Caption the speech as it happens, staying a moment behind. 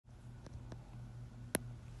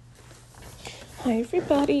Hi,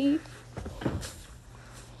 everybody.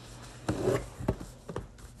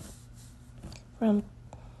 From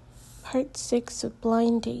part 6 of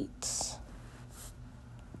Blind Dates.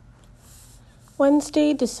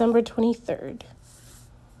 Wednesday, December 23rd.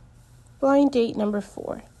 Blind date number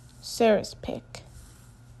 4. Sarah's pick.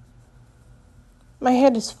 My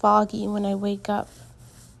head is foggy when I wake up.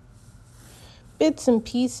 Bits and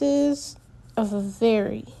pieces of a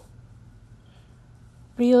very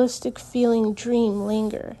realistic feeling dream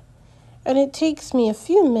linger, and it takes me a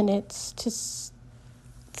few minutes to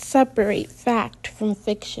separate fact from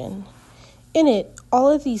fiction. In it,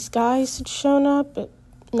 all of these guys had shown up at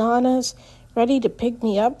Nana's, ready to pick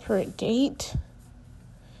me up for a date.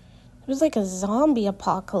 It was like a zombie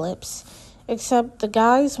apocalypse, except the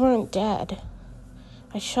guys weren't dead.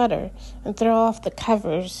 I shudder and throw off the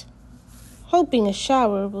covers, hoping a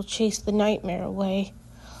shower will chase the nightmare away.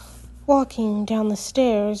 Walking down the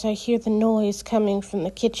stairs, I hear the noise coming from the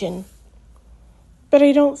kitchen, but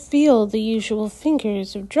I don't feel the usual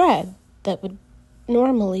fingers of dread that would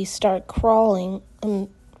normally start crawling and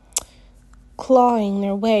clawing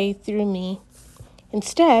their way through me.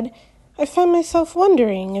 Instead, I find myself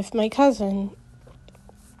wondering if my cousin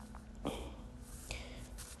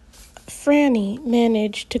Franny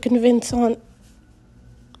managed to convince Aunt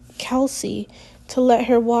Kelsey to let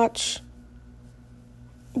her watch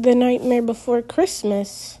The Nightmare Before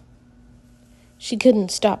Christmas. She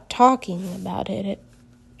couldn't stop talking about it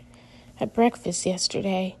at breakfast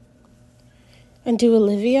yesterday. And do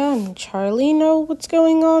Olivia and Charlie know what's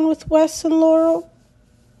going on with Wes and Laurel?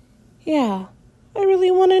 Yeah, I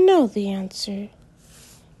really want to know the answer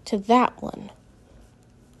to that one.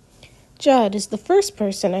 Judd is the first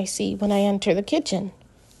person I see when I enter the kitchen.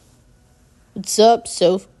 What's up,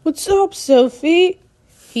 Sophie?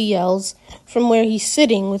 He yells from where he's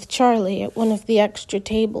sitting with Charlie at one of the extra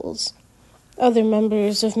tables. Other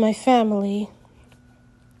members of my family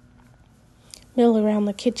mill around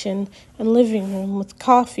the kitchen and living room with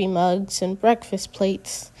coffee mugs and breakfast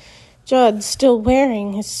plates. Judd's still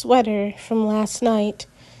wearing his sweater from last night,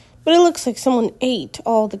 but it looks like someone ate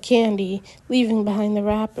all the candy, leaving behind the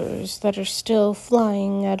wrappers that are still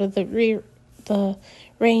flying out of the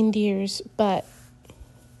reindeer's butt.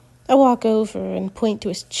 I walk over and point to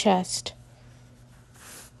his chest.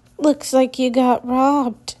 Looks like you got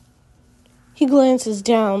robbed. He glances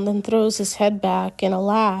down, then throws his head back in a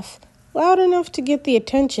laugh, loud enough to get the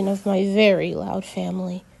attention of my very loud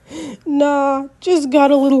family. Nah, just got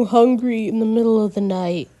a little hungry in the middle of the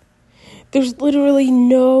night. There's literally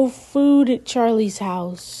no food at Charlie's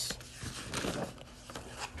house.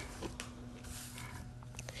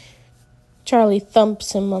 Charlie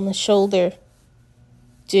thumps him on the shoulder.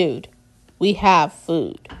 Dude, we have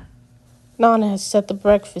food. Nana has set the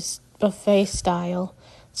breakfast buffet style,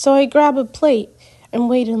 so I grab a plate and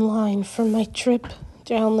wait in line for my trip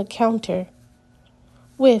down the counter.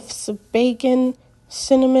 Whiffs of bacon,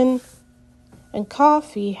 cinnamon, and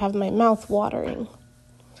coffee have my mouth watering.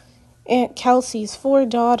 Aunt Kelsey's 4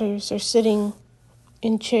 daughters are sitting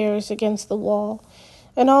in chairs against the wall,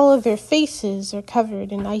 and all of their faces are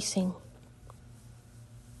covered in icing.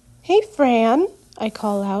 Hey, Fran, I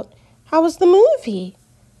call out. How was the movie?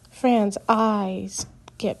 Fran's eyes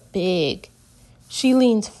get big. She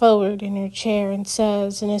leans forward in her chair and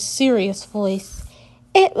says in a serious voice,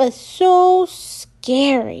 It was so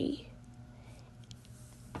scary.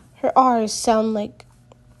 Her R's sound like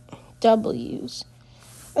W's,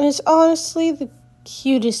 and it's honestly the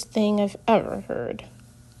cutest thing I've ever heard.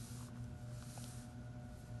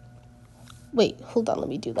 Wait, hold on, let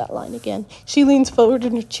me do that line again. She leans forward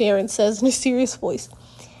in her chair and says in a serious voice,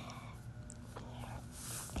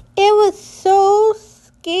 It was so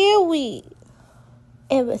scary.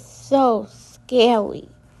 It was so scary.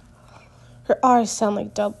 Her R's sound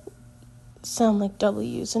like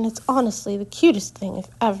W's, and it's honestly the cutest thing I've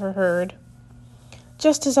ever heard.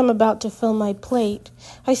 Just as I'm about to fill my plate,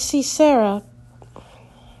 I see Sarah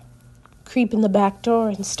creep in the back door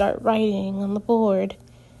and start writing on the board.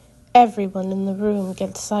 Everyone in the room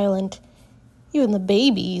gets silent, even the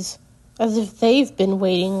babies, as if they've been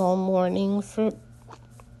waiting all morning for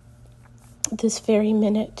this very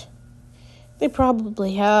minute. They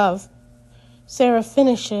probably have. Sarah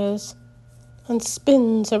finishes and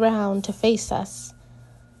spins around to face us.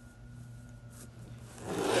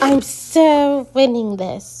 I'm so winning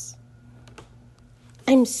this.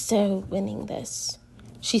 I'm so winning this,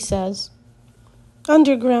 she says.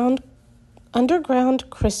 Underground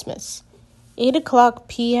Christmas, 8:00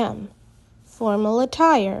 p.m. Formal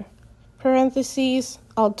attire. Parentheses,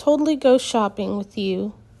 I'll totally go shopping with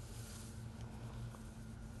you.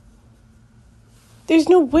 There's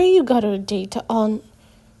no way you got her a date to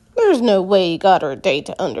There's no way you got her a date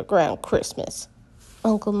to Underground Christmas,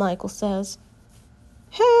 Uncle Michael says.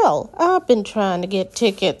 Hell, I've been trying to get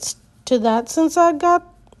tickets to that since I got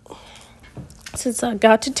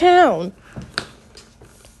to town.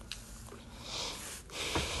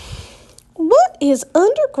 What is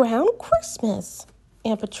Underground Christmas?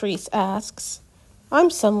 Aunt Patrice asks. I'm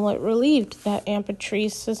somewhat relieved that Aunt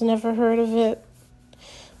Patrice has never heard of it.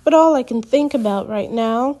 But all I can think about right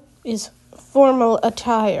now is formal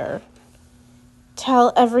attire.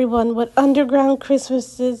 Tell everyone what Underground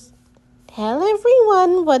Christmas is. Tell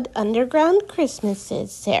everyone what Underground Christmas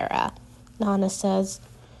is, Sarah, Nana says.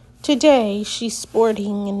 Today she's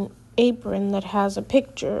sporting an apron that has a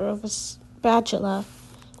picture of a spatula,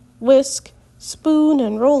 whisk, spoon,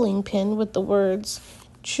 and rolling pin with the words,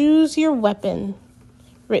 "Choose your weapon,"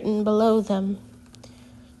 written below them.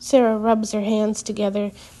 Sarah rubs her hands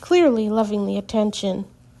together, clearly loving the attention.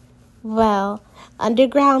 Well,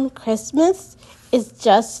 Underground Christmas is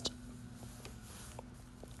just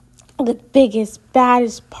the biggest,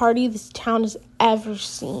 baddest party this town has ever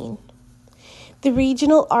seen. The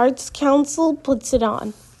Regional Arts Council puts it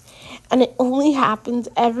on, and it only happens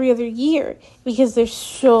every other year because there's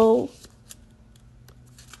so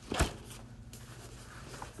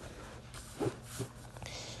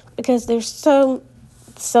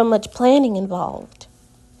much planning involved.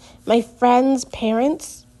 My friend's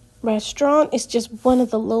parents' restaurant is just one of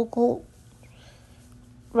the local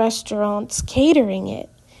restaurants catering it.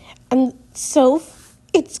 And so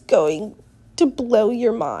it's going to blow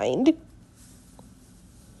your mind.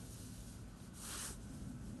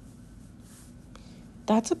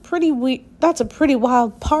 That's a pretty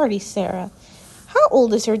wild party, Sarah. How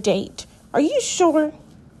old is her date? Are you sure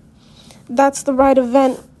that's the right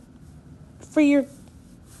event for your...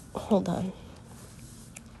 Hold on.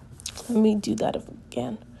 Let me do that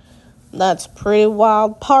again. That's a pretty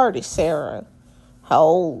wild party, Sarah. How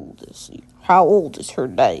old is her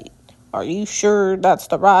date? Are you sure that's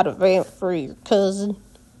the right event for your cousin?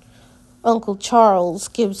 Uncle Charles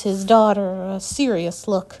gives his daughter a serious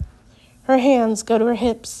look. Her hands go to her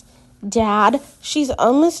hips. Dad, she's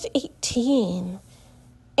almost 18.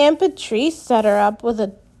 Aunt Patrice set her up with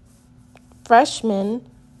a freshman,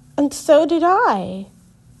 and so did I.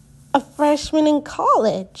 A freshman in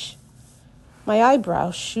college. My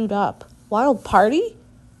eyebrows shoot up. Wild party?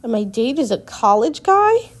 And my date is a college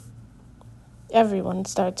guy? Everyone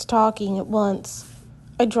starts talking at once.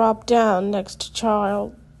 I drop down next to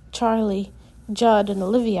Charlie, Judd, and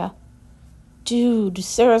Olivia. Dude,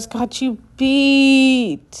 Sarah's got you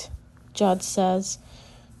beat, Judd says.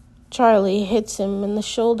 Charlie hits him in the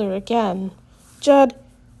shoulder again. Judd,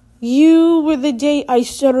 you were the date I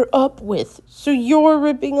set her up with, so you're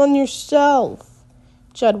ripping on yourself.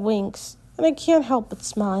 Judd winks, and I can't help but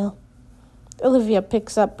smile. Olivia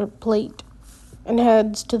picks up her plate and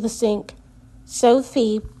heads to the sink.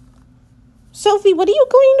 Sophie, what are you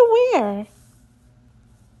going to wear?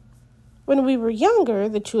 When we were younger,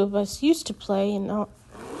 the two of us used to play.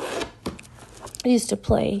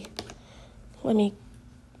 Let me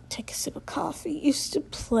take a sip of coffee. Used to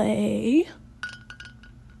play.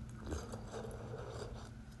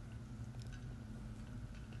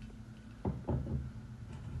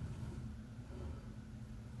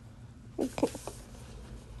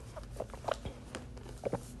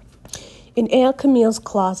 In Aunt Camille's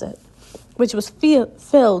closet, which was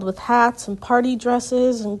filled with hats and party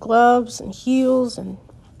dresses and gloves and heels and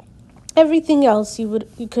everything else you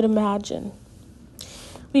could imagine.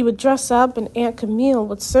 We would dress up and Aunt Camille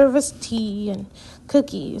would serve us tea and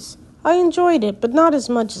cookies. I enjoyed it, but not as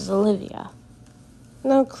much as Olivia.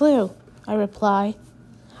 No clue, I reply.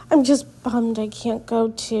 I'm just bummed I can't go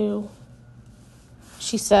too,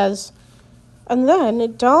 she says. And then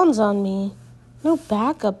it dawns on me, no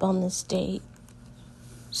backup on this date.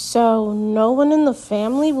 So no one in the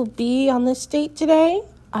family will be on this date today?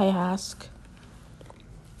 I ask.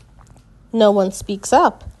 No one speaks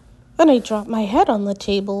up, and I drop my head on the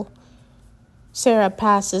table. Sarah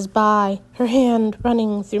passes by, her hand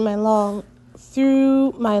running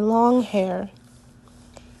through my long hair.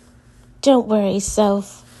 Don't worry,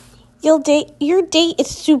 Soph. Your date is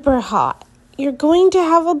super hot. You're going to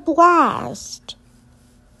have a blast.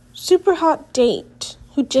 Super hot date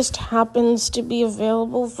who just happens to be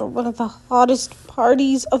available for one of the hottest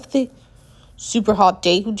parties of the... Super hot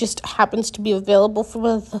date who just happens to be available for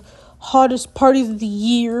one of the hottest parties of the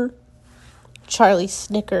year. Charlie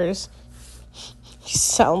snickers. He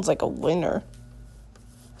sounds like a winner.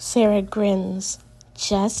 Sarah grins.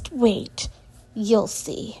 Just wait. You'll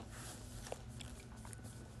see.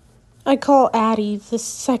 I call Addie the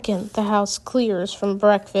second the house clears from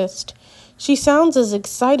breakfast. She sounds as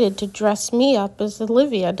excited to dress me up as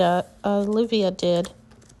Olivia did.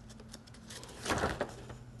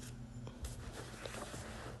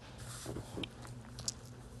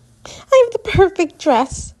 I have the perfect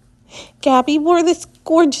dress. Gabby wore this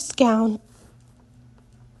gorgeous gown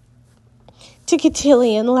to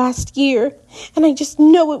Cotillion last year, and I just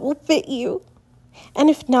know it will fit you. And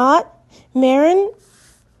if not, Marin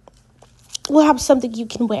will have something you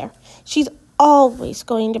can wear. She's always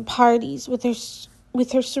going to parties with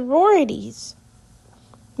her sororities.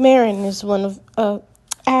 Marin is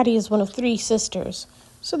Addie is one of 3 sisters,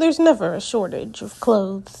 so there's never a shortage of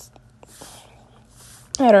clothes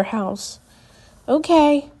at her house.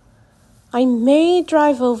 Okay, I may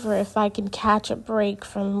drive over if I can catch a break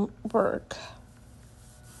from work.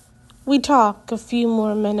 We talk a few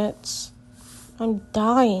more minutes. I'm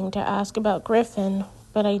dying to ask about Griffin,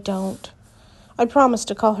 but I don't. I promise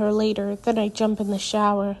to call her later, then I jump in the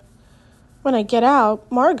shower. When I get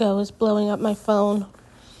out, Margot is blowing up my phone.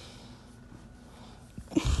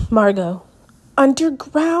 Margot,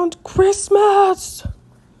 underground Christmas!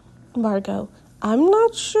 Margot, I'm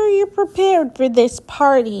not sure you're prepared for this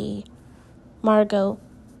party. Margot,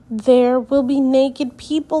 there will be naked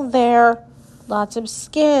people there. Lots of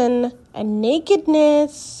skin and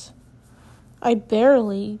nakedness. I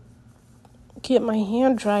barely get my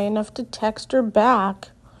hand dry enough to text her back.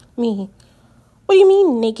 Me, what do you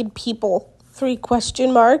mean naked people? 3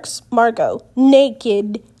 question marks. Margot,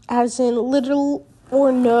 naked as in little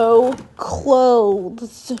or no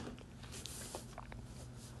clothes.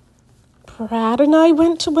 Brad and I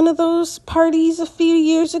went to one of those parties a few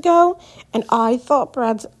years ago, and I thought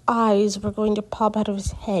Brad's eyes were going to pop out of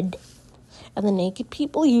his head. And the naked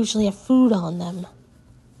people usually have food on them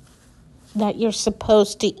that you're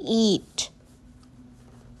supposed to eat.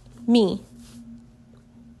 Me.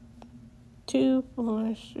 2,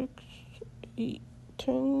 4, 6, 8,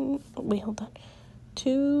 10. Wait, hold on.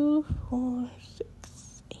 2, 4,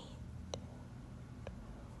 6, 8.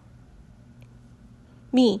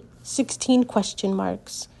 Me. 16 question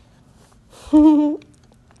marks. Me.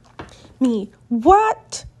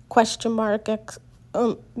 What? Question mark.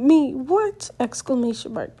 Me. What?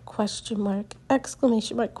 Exclamation mark. Question mark.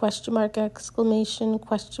 Exclamation mark. Question mark. Exclamation.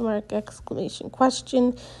 Question mark. Exclamation.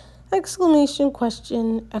 Question. Exclamation.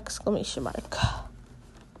 Question. Exclamation mark.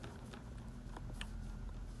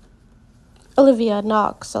 Olivia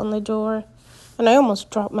knocks on the door, and I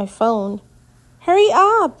almost drop my phone. Hurry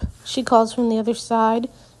up, she calls from the other side.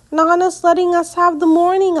 Nana's letting us have the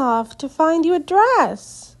morning off to find you a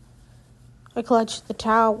dress. I clutch the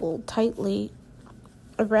towel tightly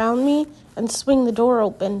around me and swing the door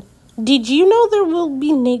open. Did you know there will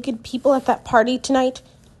be naked people at that party tonight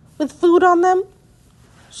with food on them?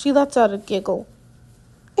 She lets out a giggle.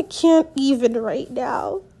 I can't even right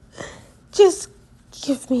now.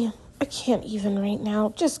 I can't even right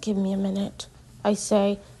now. Just give me a minute, I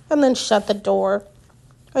say, and then shut the door.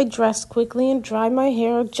 I dress quickly and dry my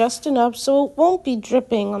hair just enough so it won't be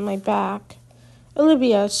dripping on my back.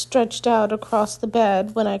 Olivia is stretched out across the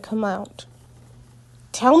bed when I come out.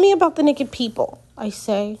 Tell me about the naked people, I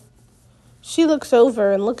say. She looks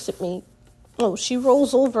over and looks at me. She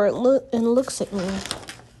rolls over and looks at me.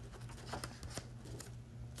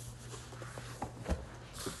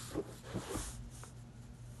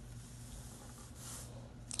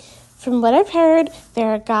 From what I've heard, there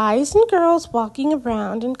are guys and girls walking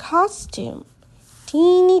around in costume.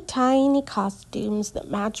 Teeny tiny costumes that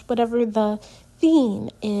match whatever the theme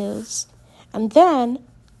is. And then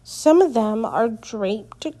some of them are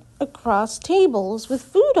draped across tables with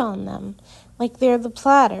food on them, like they're the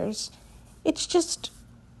platters. It's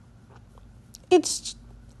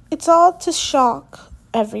all to shock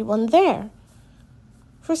everyone there.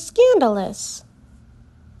 For scandalous.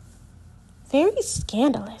 Very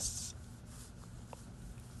scandalous.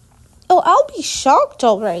 Oh, I'll be shocked,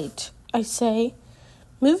 all right, I say.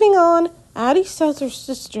 Moving on, Addie says her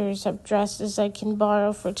sisters have dresses I can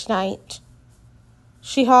borrow for tonight.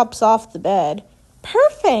 She hops off the bed.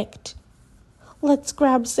 Perfect! Let's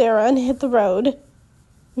grab Sarah and hit the road.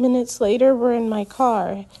 Minutes later, we're in my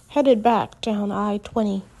car, headed back down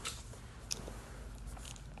I-20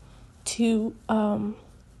 to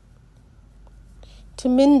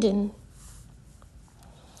Minden.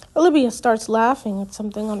 Olivia starts laughing at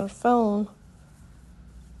something on her phone.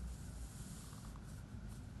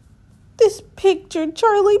 This picture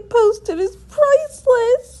Charlie posted is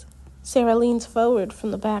priceless. Sarah leans forward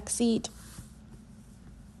from the back seat.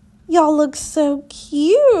 Y'all look so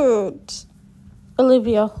cute.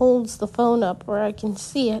 Olivia holds the phone up where I can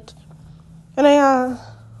see it. And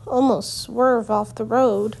almost swerve off the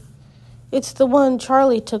road. It's the one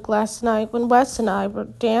Charlie took last night when Wes and I were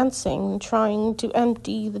dancing and trying to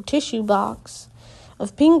empty the tissue box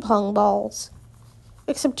of ping pong balls.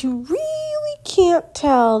 Except you really can't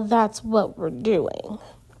tell that's what we're doing.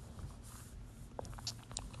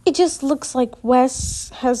 It just looks like Wes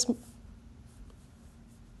has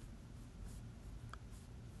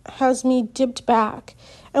me dipped back,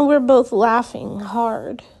 and we're both laughing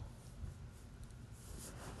hard.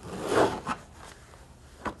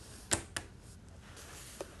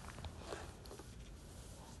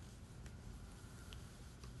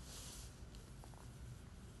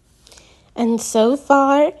 And so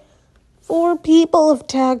far, 4 people have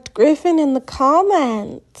tagged Griffin in the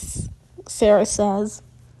comments, Sarah says.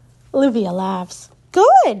 Olivia laughs.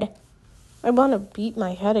 Good! I want to beat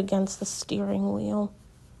my head against the steering wheel.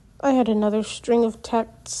 I had another string of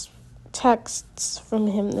texts from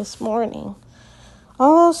him this morning,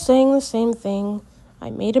 all saying the same thing. I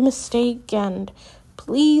made a mistake and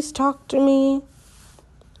please talk to me.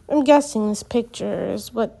 I'm guessing this picture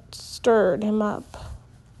is what stirred him up.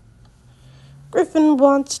 Griffin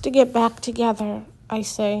wants to get back together, I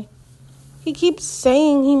say. He keeps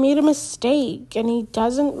saying he made a mistake and he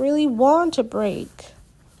doesn't really want a break.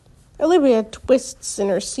 Olivia twists in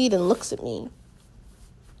her seat and looks at me.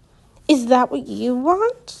 Is that what you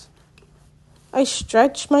want? I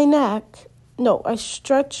stretch my neck. I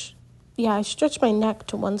stretch my neck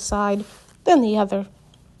to one side, then the other,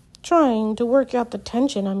 trying to work out the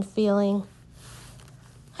tension I'm feeling.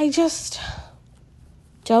 I just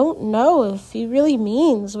don't know if he really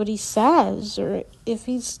means what he says or if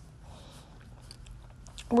he's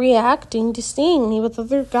reacting to seeing me with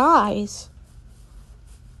other guys.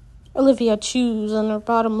 Olivia chews on her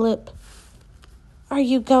bottom lip. Are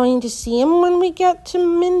you going to see him when we get to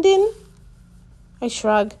Minden? I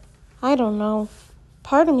shrug. I don't know.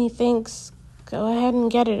 Part of me thinks, go ahead and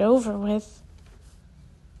get it over with.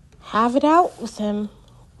 Have it out with him,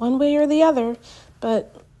 one way or the other,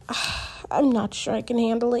 but I'm not sure I can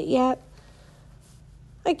handle it yet.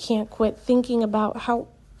 I can't quit thinking about how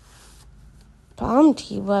bummed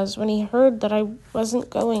he was when he heard that I wasn't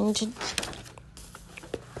going to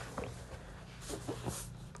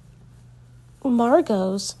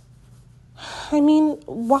Margot's. I mean,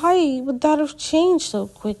 why would that have changed so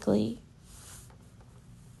quickly?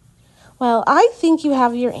 Well, I think you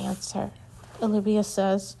have your answer, Olivia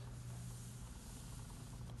says.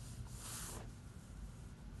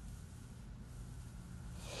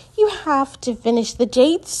 You have to finish the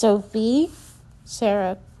date, Sophie,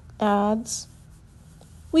 Sarah adds.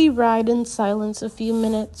 We ride in silence a few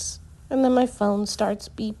minutes, and then my phone starts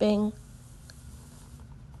beeping.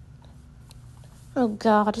 Oh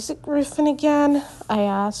God, is it Griffin again? I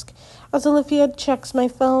ask, as Olivia checks my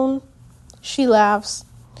phone. She laughs.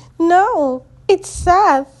 No, it's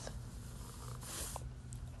Seth.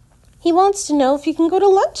 He wants to know if you can go to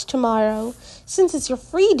lunch tomorrow, since it's your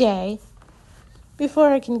free day.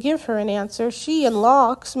 Before I can give her an answer, she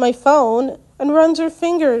unlocks my phone and runs her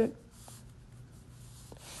finger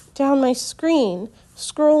down my screen,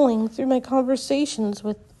 scrolling through my conversation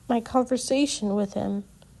with him.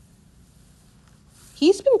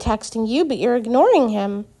 He's been texting you, but you're ignoring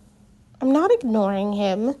him. I'm not ignoring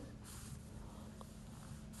him.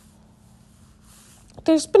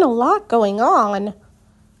 There's been a lot going on.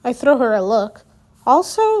 I throw her a look.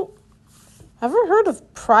 Also, ever heard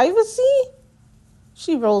of privacy?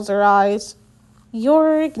 She rolls her eyes.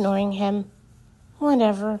 You're ignoring him.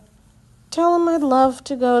 Whatever. Tell him I'd love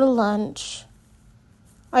to go to lunch.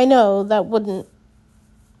 I know that wouldn't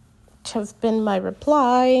have been my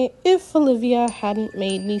reply if Olivia hadn't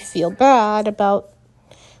made me feel bad about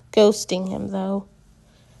ghosting him, though.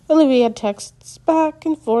 Olivia texts back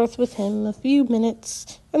and forth with him a few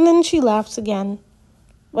minutes, and then she laughs again.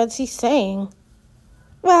 What's he saying?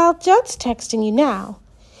 Well, Judd's texting you now.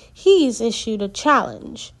 He's issued a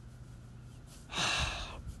challenge.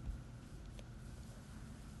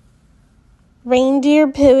 Reindeer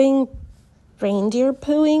pooing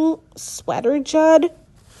sweater, Judd?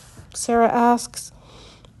 Sarah asks.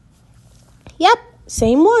 Yep,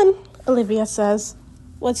 same one, Olivia says.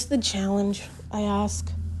 What's the challenge? I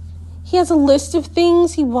ask. He has a list of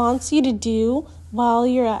things he wants you to do while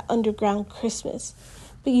you're at Underground Christmas,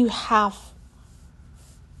 but you have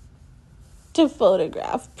to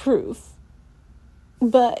photograph proof.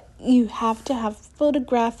 But you have to have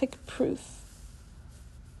photographic proof.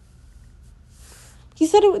 He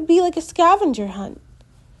said it would be like a scavenger hunt.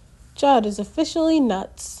 Judd is officially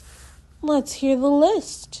nuts. Let's hear the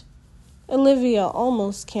list. Olivia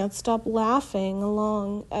almost can't stop laughing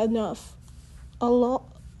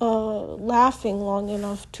laughing long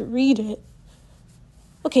enough to read it.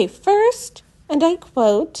 Okay, first, and I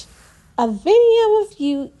quote, a video of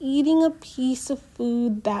you eating a piece of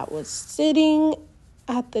food that was sitting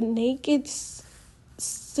on the naked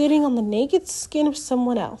skin of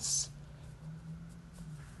someone else.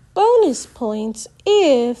 Bonus points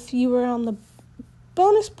if it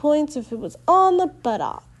was on the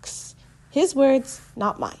buttocks. His words,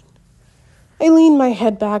 not mine. I lean my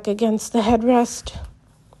head back against the headrest.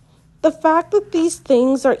 The fact that these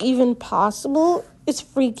things are even possible is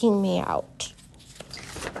freaking me out.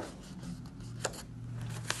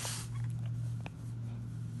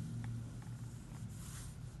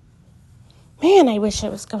 Man, I wish I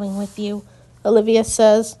was going with you, Olivia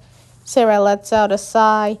says. Sarah lets out a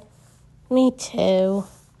sigh. Me too.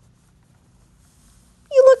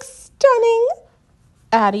 You look stunning,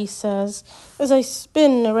 Addie says, as I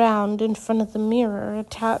spin around in front of the mirror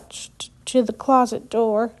attached to the closet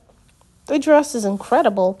door. The dress is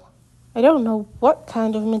incredible. I don't know what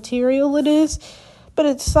kind of material it is, but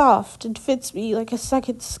it's soft and fits me like a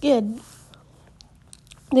second skin.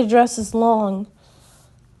 The dress is long,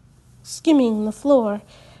 skimming the floor,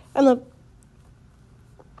 and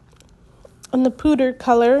the pewter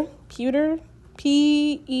color, pewter,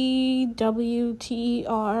 Pewter,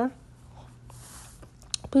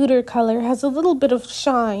 pewter color has a little bit of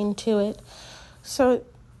shine to it, so it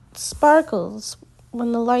sparkles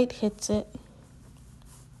when the light hits it.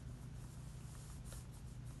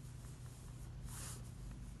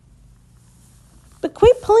 But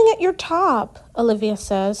quit pulling at your top, Olivia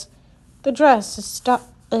says. The dress is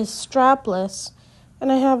strapless,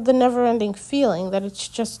 and I have the never-ending feeling that it's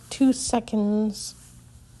just 2 seconds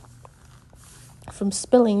from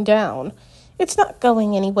spilling down. It's not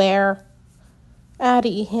going anywhere.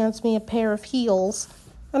 Addie hands me a pair of heels,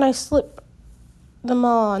 and I slip them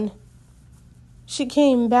on. She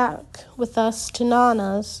came back with us to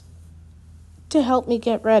Nana's to help me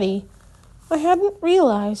get ready. I hadn't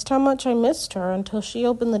realized how much I missed her until she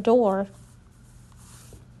opened the door.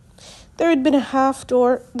 There had been a half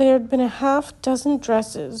dozen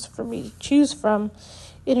dresses for me to choose from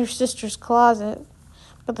in her sister's closet,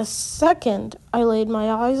 but the second I laid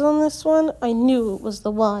my eyes on this one, I knew it was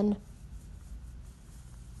the one.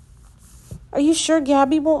 Are you sure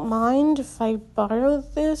Gabby won't mind if I borrow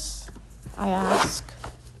this? I ask.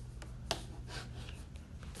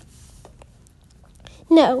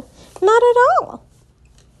 No, not at all.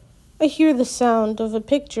 I hear the sound of a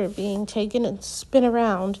picture being taken and spin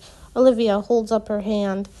around. Olivia holds up her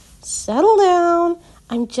hand. Settle down.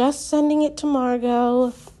 I'm just sending it to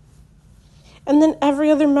Margot. And then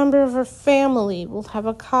every other member of her family will have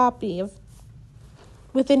a copy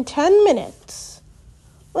within 10 minutes.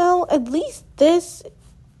 Well, at least this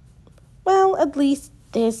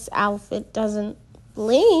outfit doesn't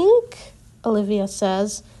blink, Olivia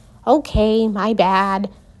says. Okay, my bad.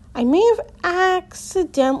 I may have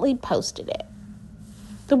accidentally posted it.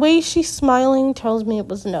 The way she's smiling tells me it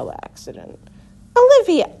was no accident.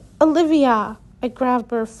 Olivia! I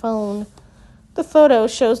grab her phone. The photo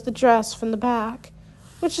shows the dress from the back,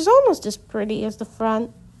 which is almost as pretty as the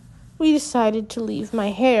front. We decided to leave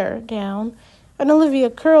my hair down, and Olivia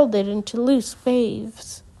curled it into loose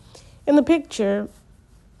waves. In the picture,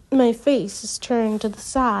 my face is turned to the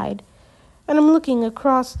side, and I'm looking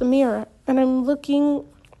across the mirror, and I'm looking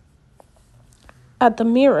at the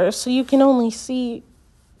mirror so you can only see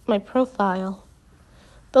my profile.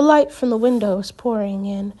 The light from the window is pouring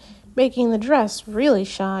in, making the dress really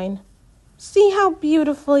shine. See how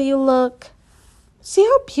beautiful you look. See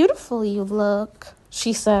how beautiful you look,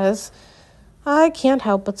 she says. I can't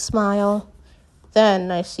help but smile.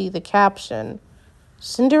 Then I see the caption,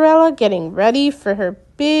 Cinderella getting ready for her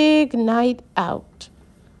big night out,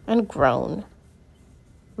 and groan.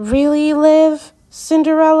 Really, Liv?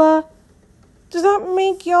 Cinderella? Does that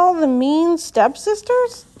make y'all the mean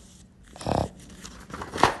stepsisters?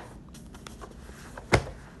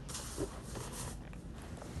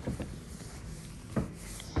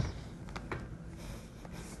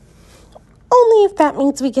 Only if that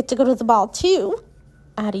means we get to go to the ball too,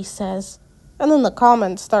 Addie says. And then the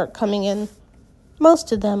comments start coming in.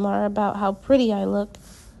 Most of them are about how pretty I look,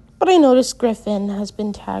 but I notice Griffin has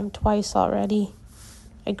been tagged twice already.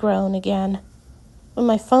 I groan again. When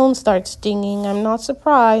my phone starts dinging, I'm not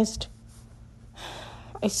surprised.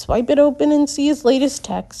 I swipe it open and see his latest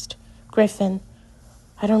text. Griffin,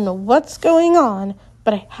 I don't know what's going on,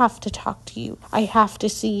 but I have to talk to you. I have to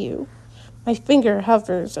see you. My finger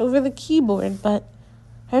hovers over the keyboard, but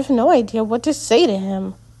I have no idea what to say to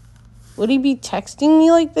him. Would he be texting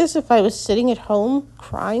me like this if I was sitting at home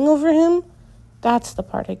crying over him? That's the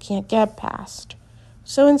part I can't get past.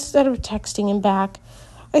 So instead of texting him back,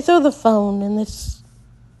 I throw the phone in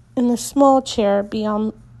the small chair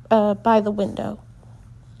beyond by the window.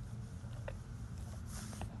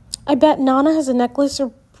 I bet Nana has a necklace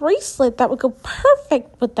or bracelet that would go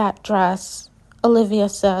perfect with that dress, Olivia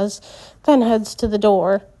says, then heads to the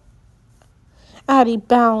door. Addie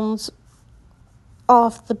bounds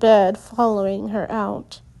off the bed, following her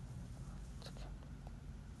out.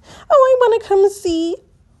 Oh, I want to come see.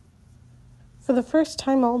 For the first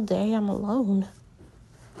time all day, I'm alone.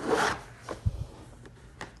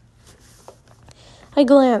 I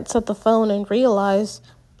glance at the phone and realize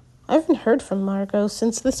I haven't heard from Margot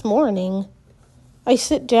since this morning. I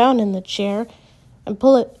sit down in the chair and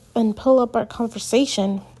pull up our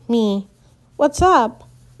conversation. Me. What's up?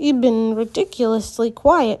 You've been ridiculously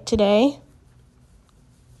quiet today.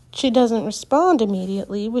 She doesn't respond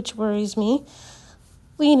immediately, which worries me.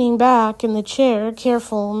 Leaning back in the chair,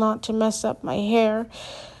 careful not to mess up my hair,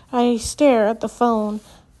 I stare at the phone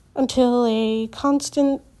until a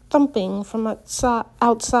constant thumping from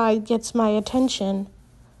outside gets my attention.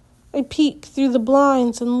 I peek through the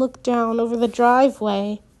blinds and look down over the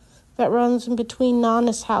driveway that runs in between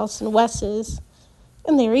Nana's house and Wes's.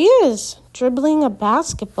 And there he is, dribbling a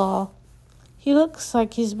basketball. He looks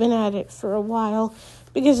like he's been at it for a while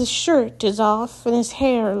because his shirt is off and his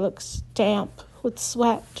hair looks damp with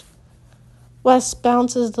sweat. Wes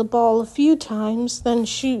bounces the ball a few times, then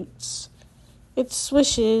shoots. It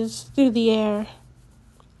swishes through the air.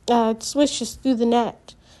 It swishes through the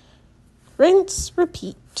net. Rinse,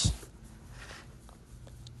 repeat.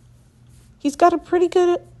 He's got a pretty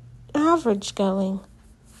good average going,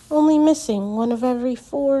 only missing one of every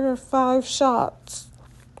 4 or 5 shots.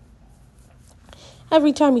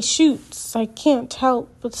 Every time he shoots, I can't help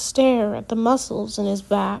but stare at the muscles in his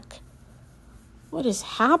back. What is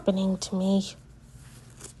happening to me?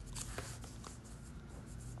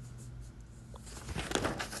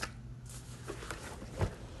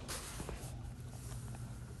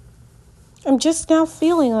 I'm just now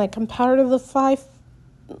feeling like I'm part of the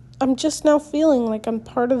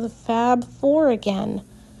Fab Four again.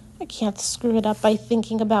 I can't screw it up by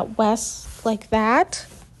thinking about Wes like that.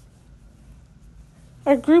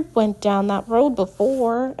 Our group went down that road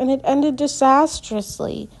before, and it ended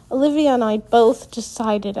disastrously. Olivia and I both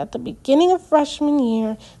decided at the beginning of freshman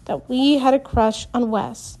year that we had a crush on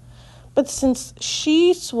Wes. But since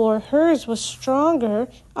she swore hers was stronger,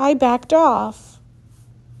 I backed off.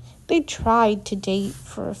 They tried to date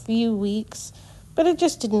for a few weeks, but it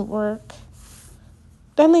just didn't work.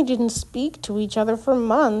 Then they didn't speak to each other for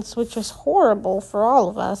months, which was horrible for all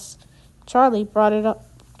of us. Charlie brought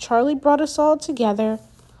us all together,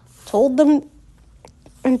 told them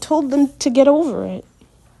to get over it.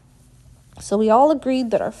 So we all agreed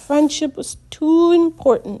that our friendship was too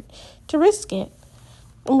important to risk it,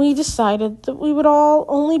 and we decided that we would all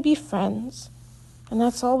only be friends, and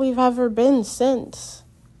that's all we've ever been since.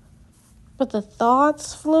 But the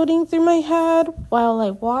thoughts floating through my head while I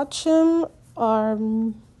watch him are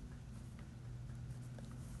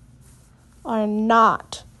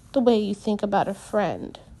not the way you think about a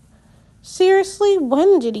friend. Seriously,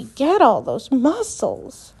 when did he get all those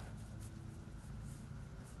muscles?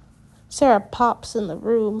 Sarah pops in the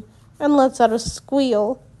room and lets out a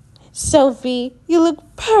squeal. Sophie, you look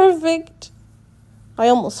perfect. I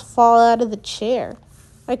almost fall out of the chair.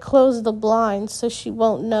 I close the blinds so she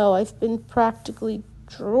won't know I've been practically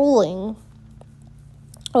drooling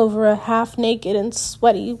over a half-naked and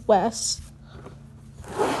sweaty Wes.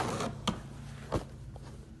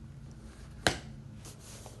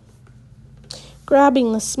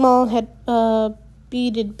 Grabbing the small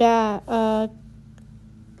beaded bag.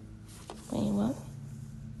 Wait, what?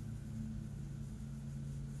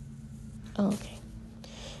 Okay.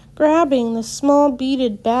 Grabbing the small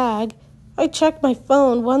beaded bag, I check my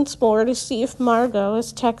phone once more to see if Margot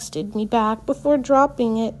has texted me back before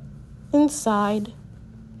dropping it inside.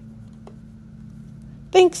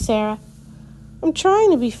 Thanks, Sarah. I'm trying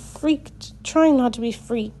not to be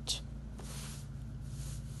freaked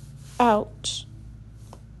out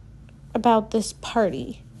about this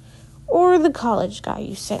party or the college guy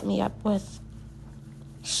you set me up with.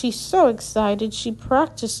 She's so excited she's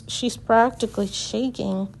practically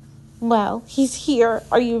shaking. Well, he's here.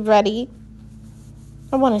 Are you ready?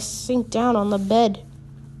 I want to sink down on the bed.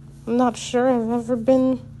 I'm not sure I've ever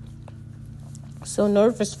been so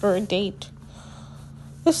nervous for a date.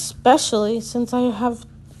 Especially since I have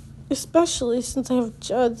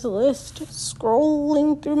Judd's list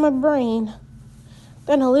scrolling through my brain.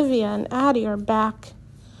 Then Olivia and Addie are back,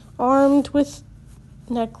 armed with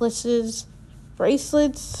necklaces,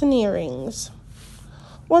 bracelets, and earrings.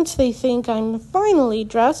 Once they think I'm finally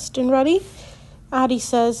dressed and ready, Addie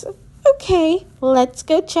says, "Okay, let's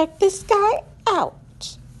go check this guy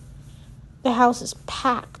out." The house is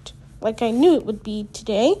packed, like I knew it would be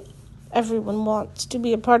today. Everyone wants to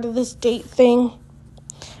be a part of this date thing.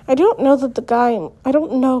 I don't know the guy I'm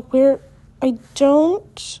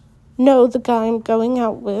going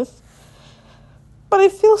out with, but I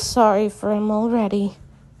feel sorry for him already.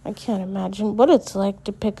 I can't imagine what it's like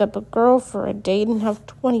to pick up a girl for a date and have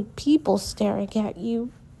 20 people staring at you.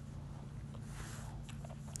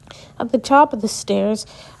 At the top of the stairs,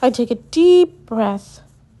 I take a deep breath.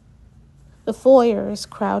 The foyer is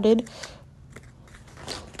crowded.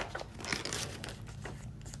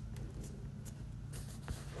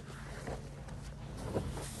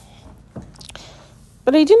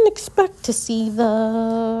 But I didn't expect to see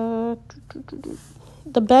the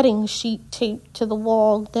bedding sheet taped to the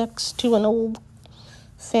wall next to an old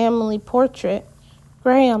family portrait.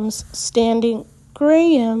 Graham's standing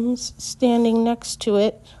next to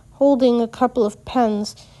it, holding a couple of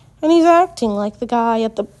pens, and he's acting like the guy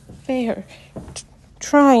at the fair,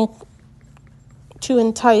 trying to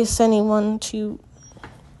entice anyone who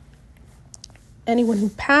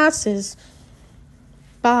passes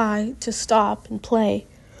by to stop and play.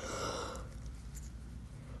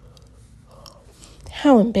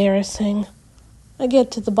 How embarrassing. I get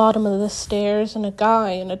to the bottom of the stairs and a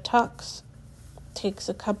guy in a tux takes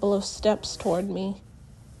a couple of steps toward me.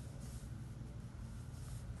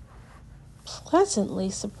 Pleasantly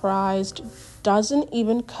surprised, doesn't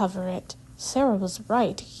even cover it. Sarah was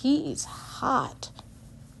right. He's hot.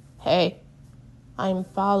 "Hey, I'm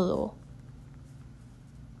Paulo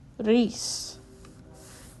Reese."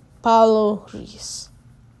 Paulo Reese.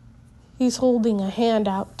 He's holding a hand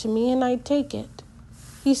out to me and I take it.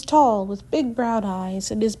 He's tall with big brown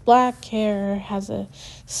eyes and his black hair has a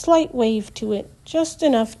slight wave to it, just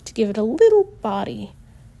enough to give it a little body.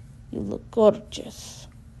 "You look gorgeous."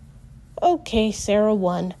 Okay, Sarah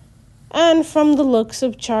won. And from the looks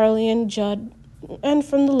Charlie and Judd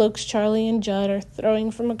are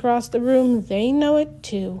throwing from across the room, they know it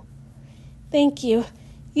too. "Thank you.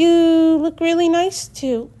 You look really nice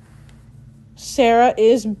too." Sarah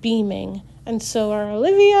is beaming, and so are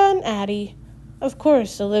Olivia and Addie. Of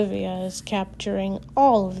course, Olivia is capturing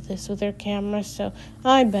all of this with her camera, so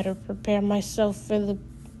I better prepare myself for the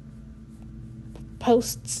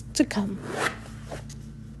posts to come.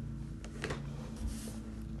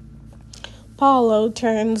 Paulo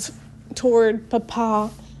turns toward Papa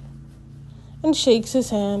and shakes his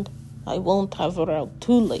hand. "I won't have her out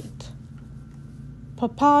too late."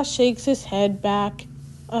 Papa shakes his hand back,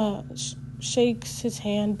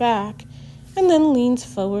 and then leans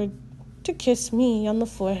forward to kiss me on the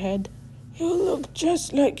forehead. "You look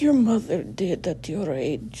just like your mother did at your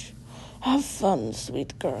age. Have fun,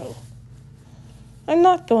 sweet girl." I'm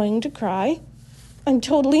not going to cry. I'm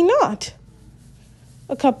totally not.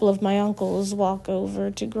 A couple of my uncles walk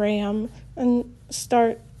over to Graham and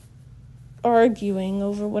start arguing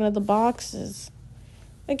over one of the boxes.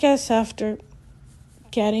 I guess after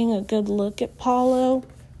getting a good look at Paulo,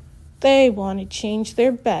 they want to change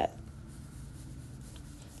their bet.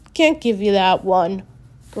 "Can't give you that one,"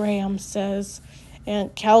 Graham says.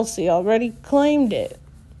 "Aunt Kelsey already claimed it."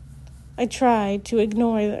 I try to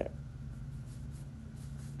ignore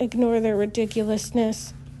their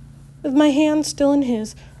ridiculousness. With my hand still in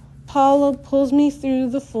his, Paulo pulls me through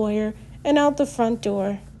the foyer and out the front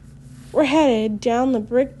door. We're headed down the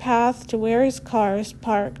brick path to where his car is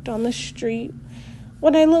parked on the street.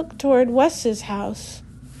 When I look toward Wes's house,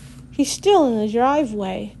 he's still in the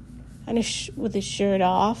driveway and with his shirt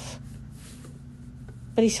off.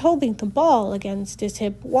 But he's holding the ball against his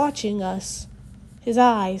hip, watching us. His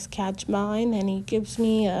eyes catch mine, and he gives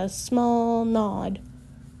me a small nod.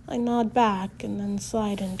 I nod back and then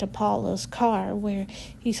slide into Paulo's car, where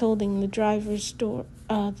he's holding the driver's door,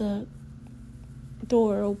 the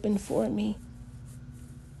door open for me.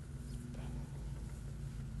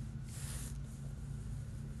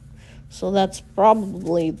 So that's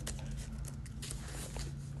probably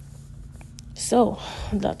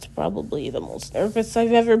the most nervous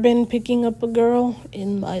I've ever been picking up a girl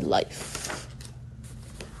in my life.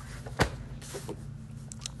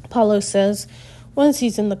 Paulo says, once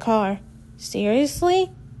he's in the car,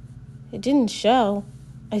 "Seriously? It didn't show,"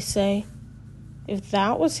 I say. If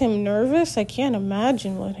that was him nervous, I can't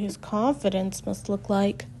imagine what his confidence must look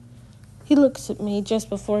like. He looks at me just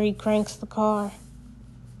before he cranks the car.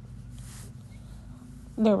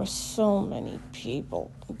 There were just so many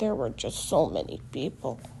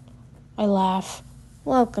people. I laugh.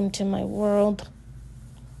 Welcome to my world.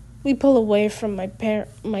 We pull away from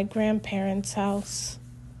my grandparents' house.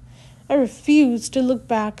 I refuse to look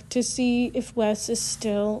back to see if Wes is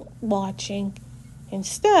still watching.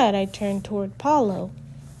 Instead, I turn toward Paulo.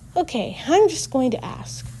 Okay, I'm just going to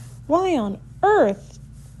ask, why on earth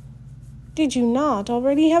did you not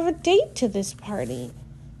already have a date to this party?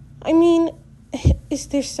 I mean, is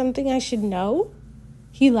there something I should know?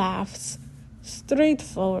 He laughs.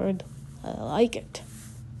 Straightforward. I like it.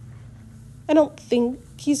 I don't think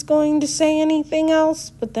he's going to say anything else,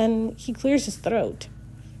 but then he clears his throat.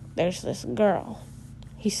 There's this girl.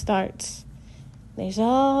 He starts.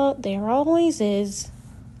 There always is,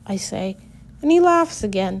 I say, and he laughs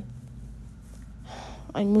again.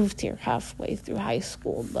 I moved here halfway through high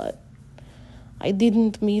school, but I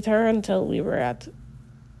didn't meet her until we were at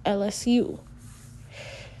LSU.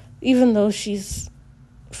 Even though she's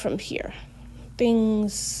from here,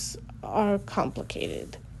 things are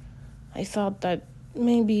complicated. I thought that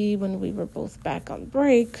maybe when we were both back on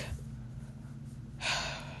break,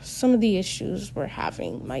 some of the issues we're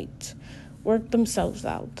having might work themselves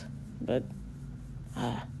out, but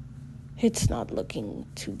it's not looking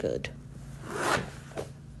too good.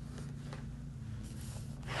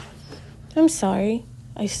 I'm sorry,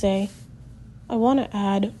 I say. I want to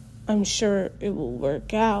add, I'm sure it will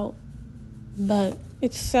work out, but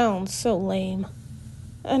it sounds so lame,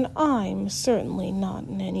 and I'm certainly not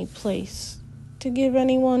in any place to give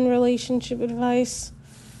anyone relationship advice.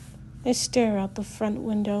 I stare out the front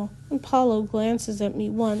window, and Paulo glances at me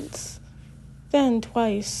once, then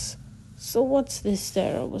twice. So what's this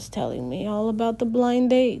Sarah was telling me all about the blind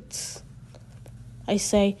dates? I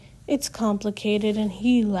say, it's complicated, and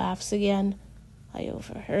he laughs again. I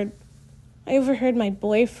overheard my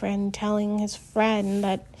boyfriend telling his friend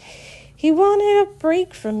that he wanted a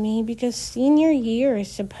break from me because senior year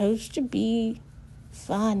is supposed to be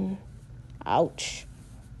fun. Ouch.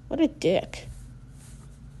 What a dick.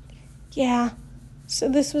 Yeah, so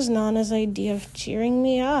this was Nana's idea of cheering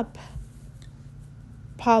me up.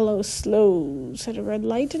 Paulo slows at a red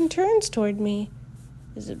light and turns toward me.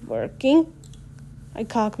 Is it working? I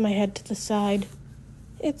cock my head to the side.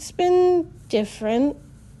 It's been different,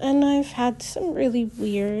 and I've had some really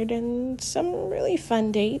weird and some really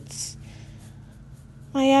fun dates.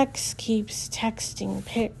 My ex keeps texting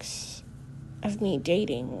pics of me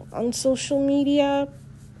dating on social media,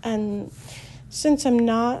 and since I'm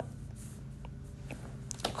not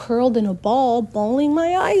curled in a ball, bawling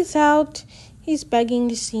my eyes out, he's begging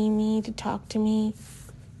to see me, to talk to me.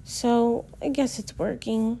 So I guess it's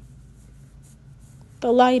working.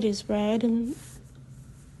 The light is still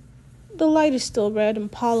red,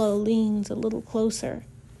 and Paulo leans a little closer.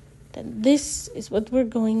 Then this is what we're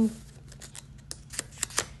going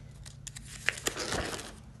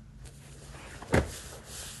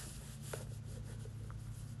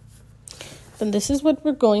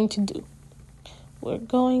to do. We're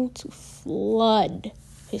going to flood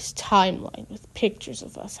his timeline with pictures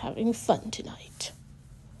of us having fun tonight.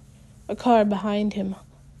 A car behind him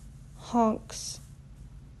honks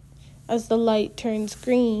as the light turns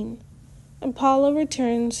green, and Paulo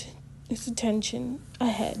returns his attention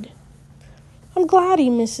ahead. I'm glad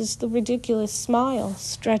he misses the ridiculous smile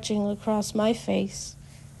stretching across my face.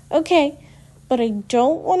 Okay, but I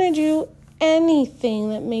don't want to do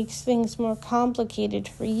anything that makes things more complicated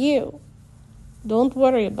for you. Don't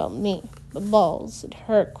worry about me. The ball's at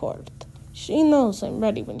her court. She knows I'm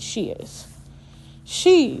ready when she is.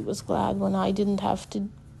 She was glad when I didn't have to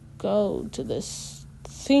go to this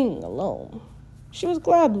thing alone. She was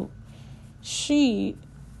glad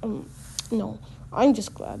I'm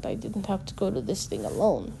just glad I didn't have to go to this thing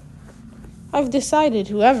alone. I've decided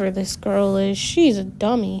whoever this girl is, she's a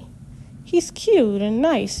dummy. He's cute and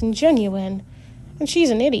nice and genuine, and she's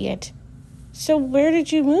an idiot. So where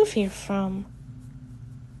did you move here from?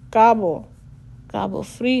 Cabo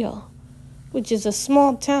Frio, which is a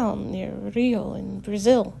small town near Rio in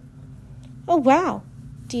Brazil. Oh, wow.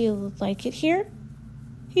 Do you like it here?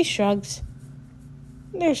 He shrugs.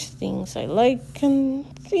 There's things I like and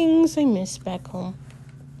things I miss back home.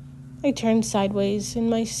 I turn sideways in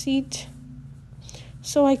my seat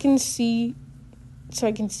so I can see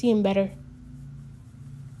him better.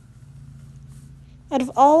 Out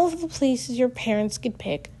of all of the places your parents could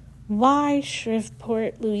pick, why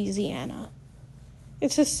Shreveport, Louisiana?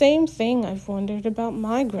 It's the same thing I've wondered about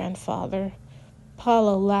my grandfather.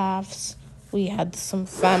 Paulo laughs. We had some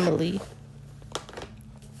family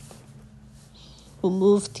who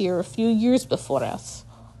moved here a few years before us.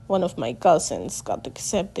 One of my cousins got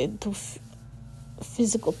accepted to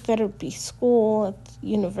physical therapy school at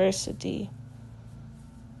University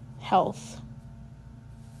Health.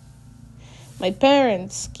 My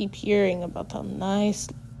parents keep hearing about how nice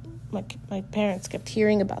my parents kept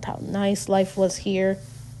hearing about how nice life was here.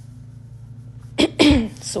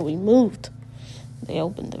 So we moved. They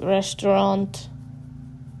opened a restaurant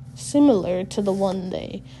similar to the one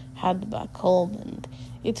they had back home, and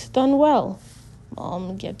it's done well.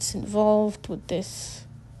 Mom gets involved with this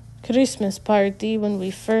Christmas party when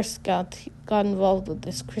we first got involved with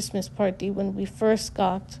this Christmas party when we first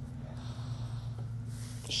got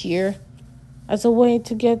here as a way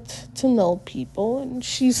to get to know people, and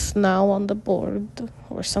she's now on the board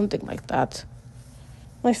or something like that.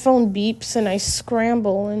 My phone beeps and I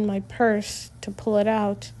scramble in my purse to pull it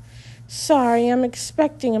out. Sorry, I'm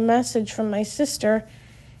expecting a message from my sister.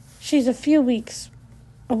 She's a few weeks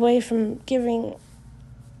away from having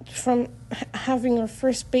her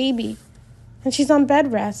first baby, and she's on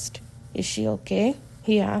bed rest. Is she okay?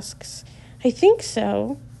 He asks. I think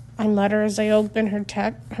so, I mutter as I open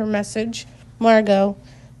her message. Margot,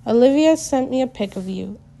 Olivia sent me a pic of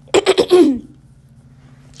you.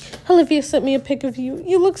 Olivia sent me a pic of you.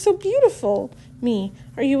 You look so beautiful. Me,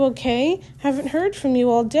 are you okay? Haven't heard from you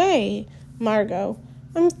all day. Margot,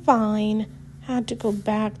 I'm fine. Had to go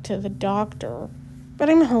back to the doctor. But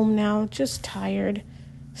I'm home now, just tired.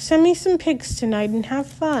 Send me some pics tonight and have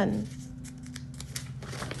fun.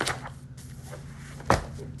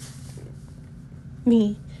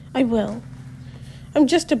 Me, I will. I'm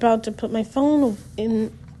just about to put my phone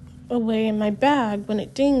away in my bag when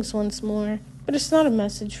it dings once more. But it's not a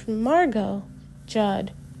message from Margot.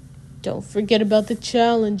 Judd, don't forget about the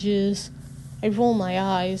challenges. I roll my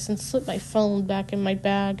eyes and slip my phone back in my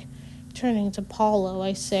bag. Turning to Paulo,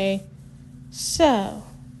 I say, So,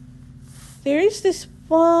 there is this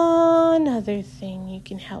one other thing you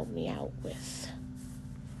can help me out with.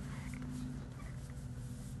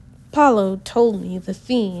 Paulo told me the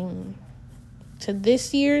theme to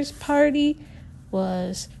this year's party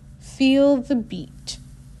was Feel the Beat.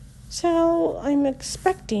 So I'm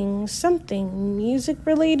expecting something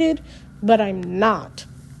music-related, but I'm not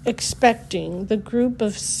expecting the group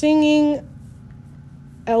of singing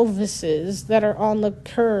Elvises that are on the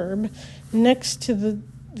curb next to the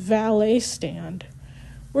valet stand.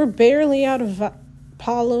 We're barely out of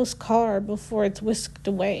Paulo's car before it's whisked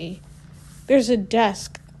away. There's a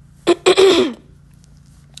desk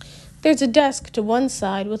to one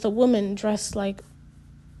side with a woman dressed like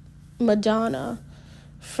Madonna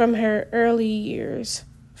from her early years.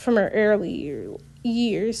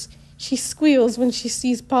 She squeals when she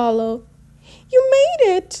sees Paulo. You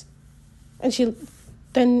made it! And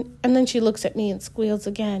then she looks at me and squeals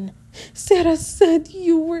again. Sarah said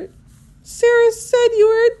you were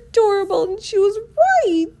adorable, and she was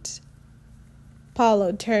right.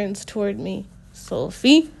 Paulo turns toward me.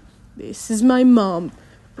 Sophie, this is my mom,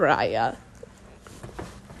 Brya.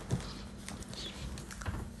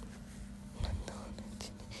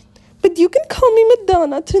 But you can call me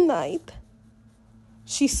Madonna tonight.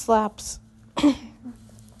 She slaps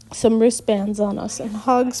some wristbands on us and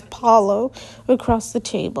hugs Paulo across the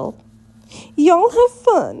table. Y'all have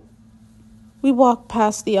fun. We walk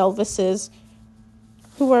past the Elvises,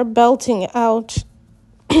 who are belting out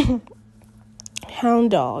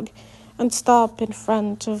Hound Dog, and stop in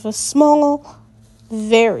front of a small,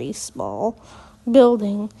 very small,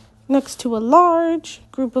 building next to a large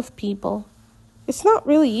group of people. It's not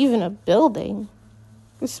really even a building.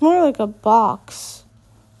 It's more like a box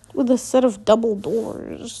with a set of double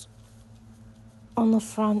doors on the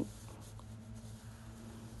front.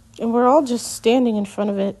 And we're all just standing in front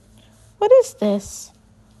of it. What is this?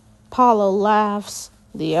 Paulo laughs.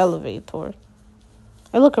 The elevator.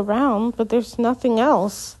 I look around, but there's nothing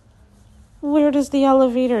else. Where does the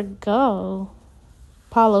elevator go?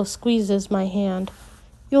 Paulo squeezes my hand.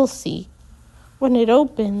 You'll see. When it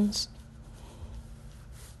opens,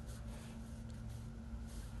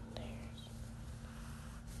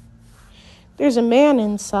 there's a man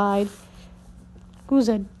inside who's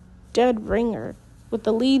a dead ringer with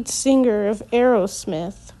the lead singer of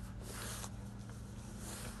Aerosmith.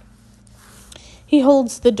 He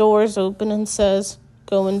holds the doors open and says,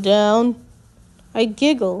 Going down? I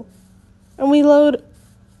giggle, and we load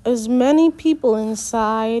as many people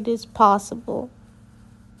inside as possible.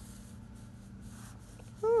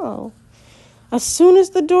 Oh. As soon as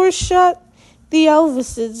the door shut,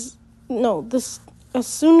 as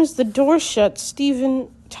soon as the door shut,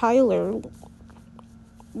 Steven Tyler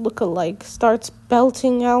lookalike starts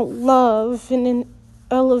belting out love in an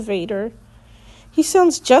elevator. He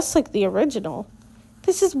sounds just like the original.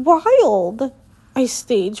 This is wild, I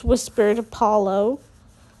stage whisper to Paulo.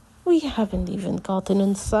 We haven't even gotten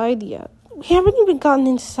inside yet.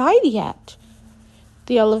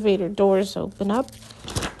 The elevator doors open up.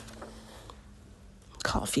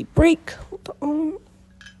 coffee break. Hold on.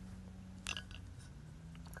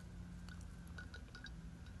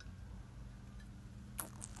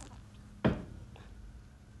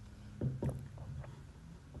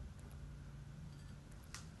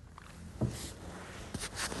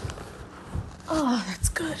 Oh, that's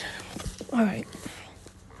good. All right.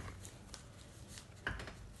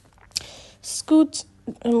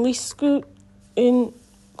 We scoot in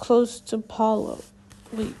close to Paulo.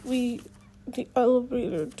 The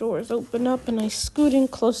elevator doors open up and I scoot in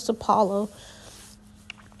close to Paulo,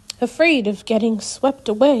 afraid of getting swept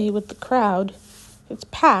away with the crowd. It's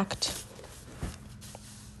packed.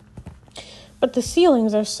 But the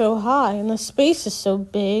ceilings are so high and the space is so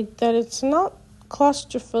big that it's not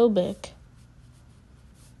claustrophobic.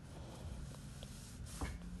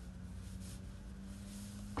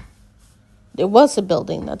 There was a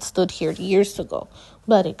building that stood here years ago,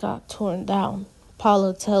 but it got torn down.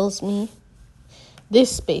 Paulo tells me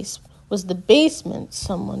this space was the basement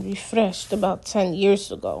someone refreshed about 10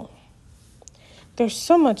 years ago. There's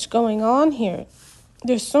so much going on here.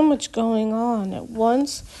 There's so much going on at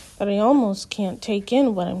once that I almost can't take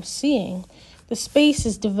in what I'm seeing. The space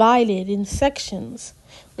is divided in sections,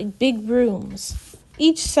 like big rooms.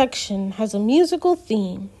 Each section has a musical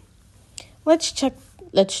theme. Let's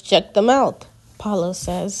check them out, Paulo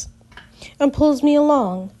says, and pulls me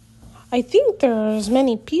along. I think there are as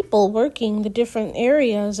many people working the different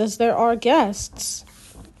areas as there are guests.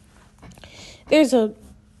 There's a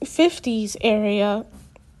 50s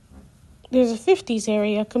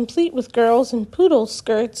area complete with girls in poodle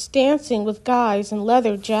skirts dancing with guys in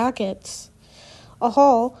leather jackets. A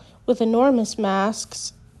hall with enormous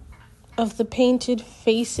masks of the painted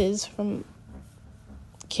faces from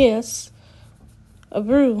Kiss. A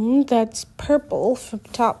room that's purple from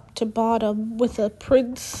top to bottom with a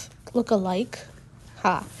Prince look-alike.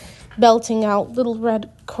 Belting out Little Red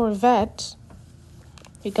Corvette.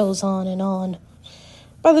 It goes on and on.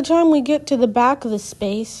 By the time we get to the back of the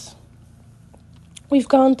space, we've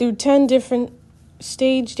gone through 10 different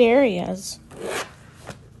staged areas.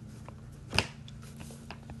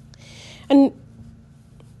 And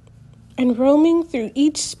roaming through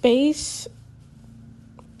each space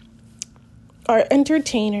are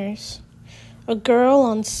entertainers. A girl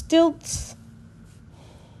on stilts,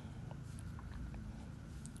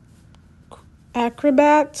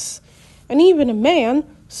 acrobats, and even a man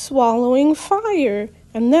swallowing fire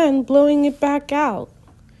and then blowing it back out.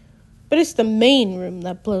 But it's the main room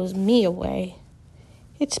that blows me away.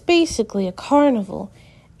 It's basically a carnival.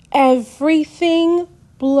 Everything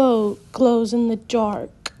glows in the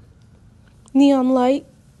dark. Neon lights.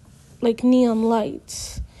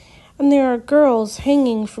 And there are girls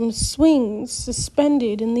hanging from swings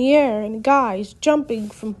suspended in the air and guys jumping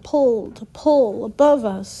from pole to pole above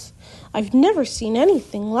us. I've never seen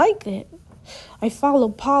anything like it. I follow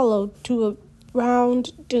Paulo to a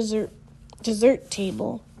round dessert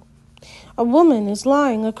table. A woman is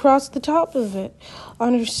lying across the top of it,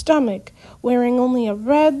 on her stomach, wearing only a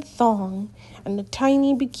red thong and a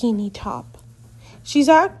tiny bikini top. She's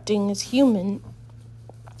acting as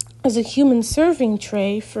a human serving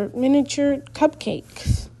tray for miniature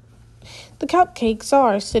cupcakes. The cupcakes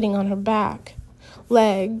are sitting on her back,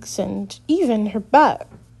 legs, and even her butt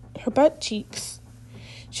cheeks.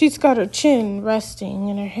 She's got her chin resting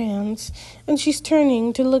in her hands, and she's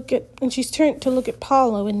turned to look at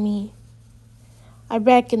Paulo and me. I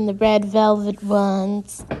reckon the red velvet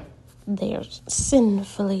ones, they're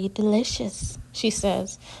sinfully delicious, she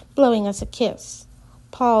says, blowing us a kiss.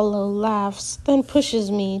 Paulo laughs, then pushes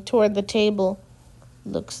me toward the table.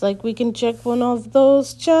 Looks like we can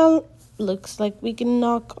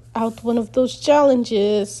knock out one of those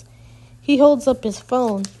challenges. He holds up his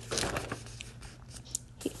phone.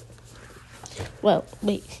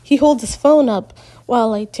 He holds his phone up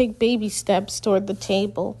while I take baby steps toward the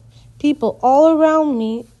table. People all around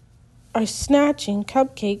me are snatching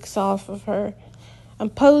cupcakes off of her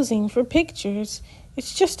and posing for pictures.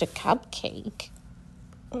 It's just a cupcake.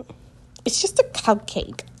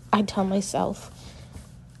 I tell myself.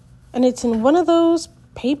 And it's in one of those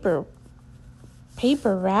paper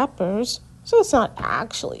wrappers, so it's not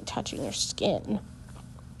actually touching your skin.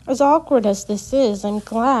 As awkward as this is, I'm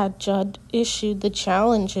glad Judd issued the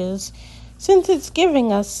challenges, since it's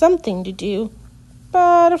giving us something to do.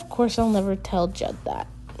 But of course I'll never tell Judd that.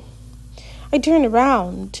 I turn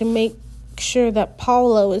around to make sure that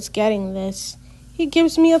Paulo is getting this. He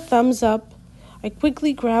gives me a thumbs up. I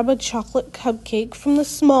quickly grab a chocolate cupcake from the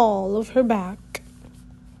small of her back.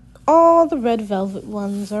 All the red velvet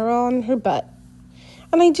ones are on her butt,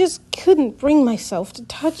 and I just couldn't bring myself to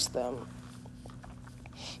touch them.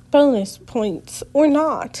 bonus points or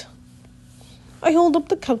not. I hold up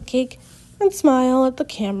the cupcake and smile at the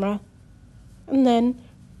camera, and then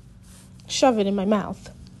shove it in my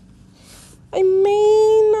mouth. I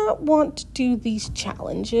may not want to do these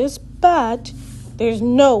challenges, but there's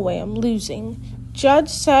no way I'm losing. Judge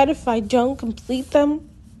said if I don't complete them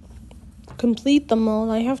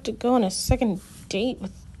all, I have to go on a second date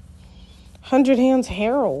with 100 Hands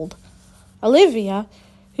Harold. Olivia,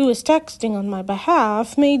 who was texting on my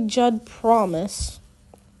behalf, made Judd promise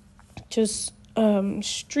to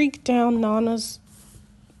streak down Nana's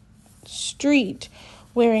street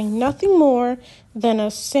wearing nothing more than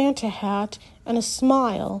a Santa hat and a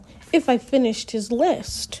smile if I finished his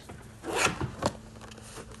list.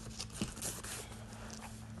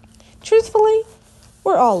 Truthfully,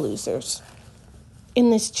 we're all losers in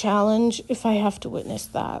this challenge if I have to witness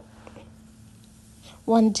that.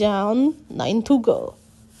 1 down, 9 to go,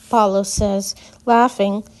 Paulo says,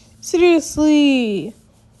 laughing. Seriously.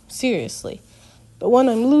 The one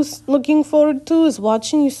I'm looking forward to is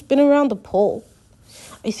watching you spin around the pole.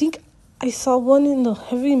 I think I saw one in the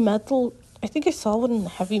heavy metal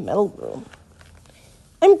room.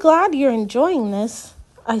 I'm glad you're enjoying this,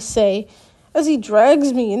 I say, as he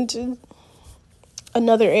drags me into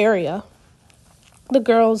another area. The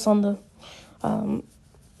girls on the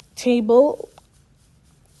table.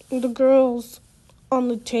 The girl on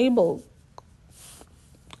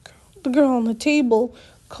the table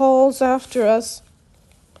calls after us.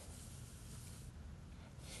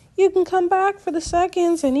 You can come back for the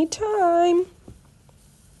seconds anytime.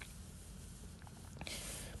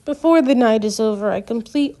 Before the night is over, I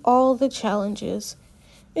complete all the challenges,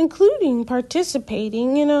 including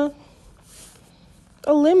participating in a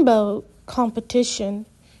limbo competition,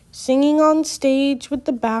 singing on stage with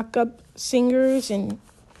the backup singers in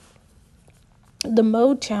the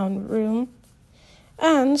Motown room,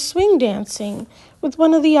 and swing dancing with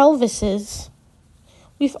one of the Elvises.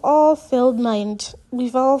 We've also filled my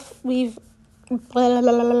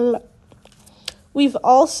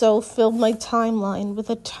timeline with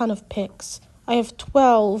a ton of pics. I have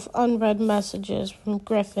 12 unread messages from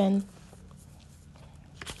Griffin.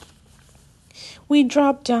 We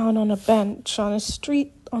drop down on a bench on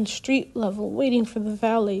street level, waiting for the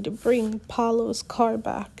valet to bring Paulo's car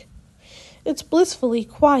back. It's blissfully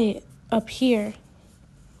quiet up here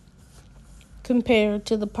compared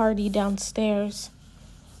to the party downstairs.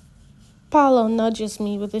 Paulo nudges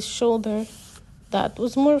me with his shoulder. That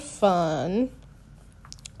was more fun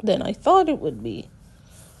than I thought it would be.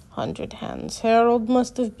 100 Hands Harold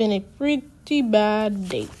must have been a pretty bad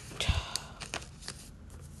date.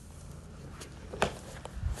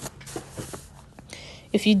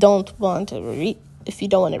 If you don't want to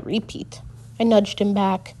repeat, I nudged him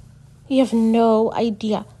back. You have no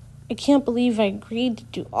idea. I can't believe I agreed to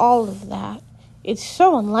do all of that. It's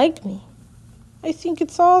so unlike me. I think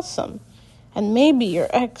it's awesome. And maybe your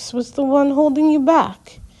ex was the one holding you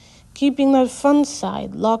back, keeping that fun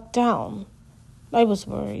side locked down. I was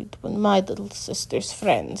worried when my little sister's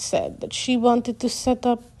friend said that she wanted to set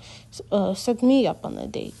me up on a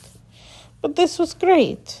date. But this was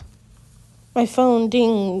great. My phone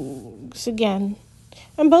dings again,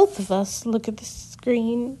 and both of us look at the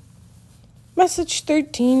screen. Message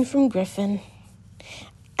 13 from Griffin.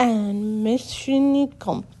 And mission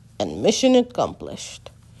accomplished.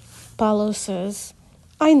 Paulo says.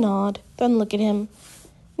 I nod, then look at him.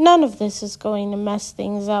 None of this is going to mess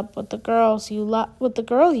things up with the girl you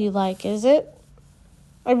like, is it?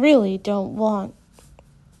 I really don't want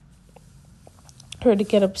her to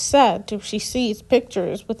get upset if she sees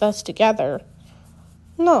pictures with us together.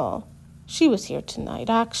 No, she was here tonight,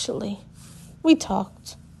 actually. We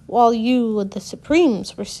talked while you and the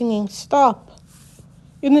Supremes were singing Stop.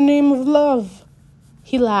 In the name of love.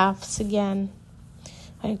 He laughs again.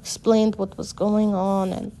 I explained what was going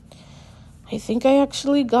on, and I think I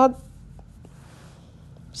actually got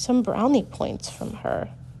some brownie points from her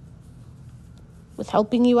with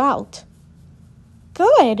helping you out.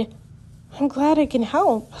 Good. I'm glad I can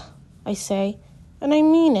help, I say, and I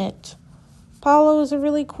mean it. Paulo is a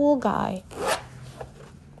really cool guy.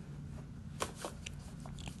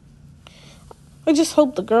 I just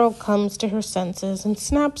hope the girl comes to her senses and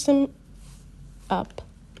snaps him up.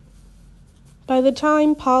 By the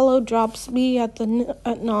time Paulo drops me at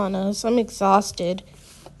Nana's, I'm exhausted,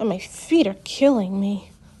 and my feet are killing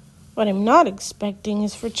me. What I'm not expecting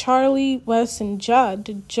is for Charlie, Wes, and Judd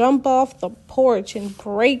to jump off the porch and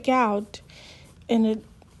break out in a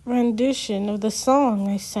rendition of the song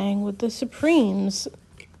I sang with the Supremes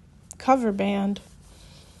cover band.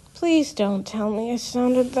 Please don't tell me I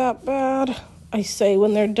sounded that bad, I say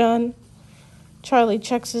when they're done. Charlie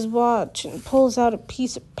checks his watch and pulls out a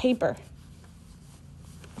piece of paper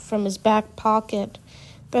from his back pocket,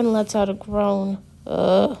 then lets out a groan.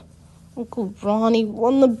 Uncle Ronnie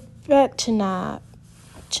won the bet tonight.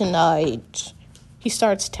 He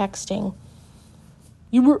starts texting.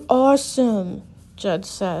 You were awesome, Judd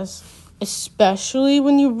says. Especially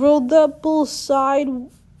when you rolled that bull side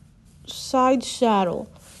saddle.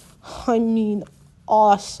 I mean,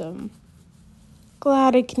 awesome.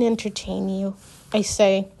 Glad I can entertain you, I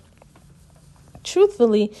say.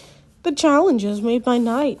 Truthfully, the challenge has made my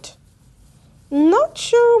night. Not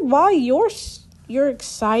sure why you're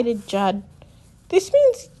excited, Judd. This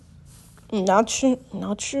means not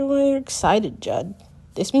sure why you're excited, Judd.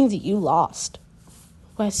 This means that you lost,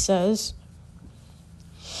 Wes says.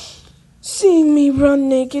 Seeing me run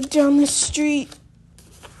naked down the street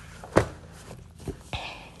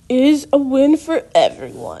is a win for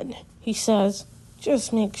everyone, he says.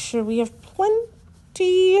 Just make sure we have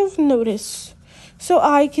plenty of notice so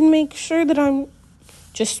I can make sure that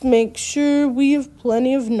Just make sure we have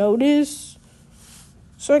plenty of notice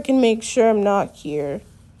so I can make sure I'm not here,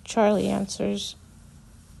 Charlie answers.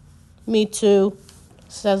 Me too,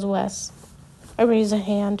 says Wes. I raise a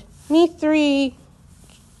hand. Me three.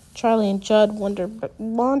 Charlie and Judd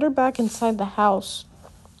wander back inside the house,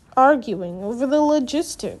 arguing over the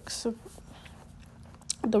logistics of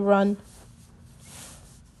the run.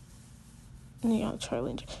 Yeah,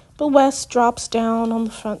 Charlie and Judd. But Wes drops down on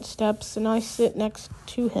the front steps, and I sit next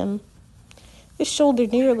to him. His shoulder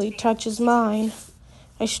nearly touches mine.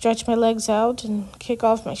 I stretch my legs out and kick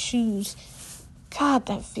off my shoes. God,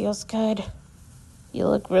 that feels good. You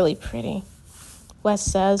look really pretty, Wes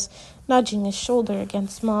says, nudging his shoulder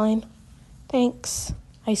against mine. Thanks,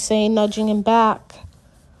 I say, nudging him back.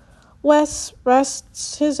 Wes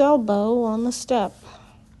rests his elbow on the step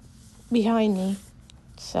behind me.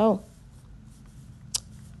 So,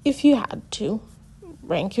 if you had to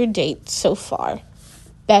rank your dates so far,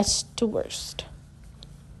 best to worst.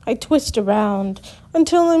 I twist around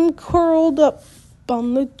until I'm curled up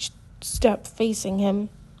on the step facing him.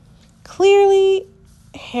 Clearly,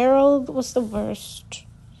 Harold was the worst.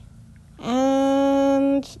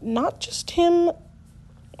 And not just him,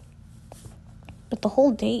 but the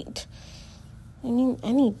whole date. I mean,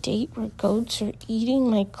 any date where goats are eating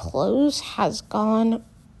my clothes has gone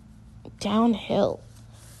downhill.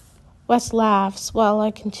 Wes laughs while I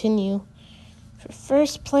continue. For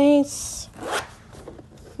first place,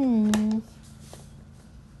 I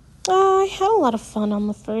had a lot of fun on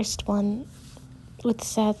the first one with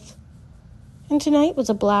Seth. And tonight was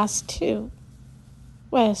a blast, too.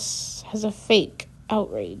 Wes has a fake,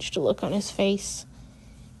 outraged look on his face.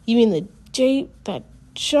 You mean the date that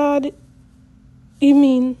Judd... You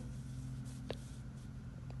mean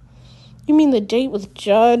the date with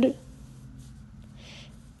Judd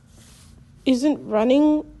isn't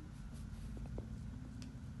running...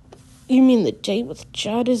 You mean the date with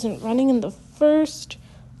Judd isn't running in the first?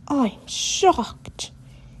 I'm shocked.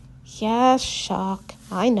 Yeah, shock.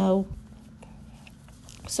 I know.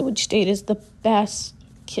 So which date is the best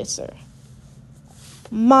kisser?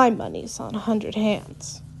 My money's on 100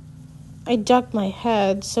 hands. I duck my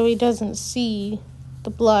head so he doesn't see the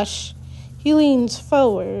blush. He leans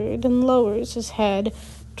forward and lowers his head,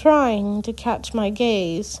 trying to catch my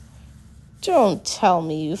gaze. Don't tell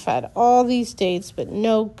me you've had all these dates but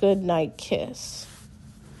no good night kiss.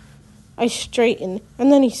 I straighten,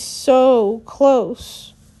 and then he's so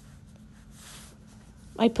close.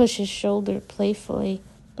 I push his shoulder playfully,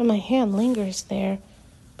 but my hand lingers there.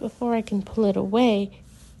 Before I can pull it away,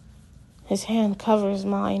 his hand covers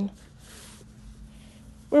mine.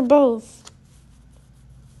 We're both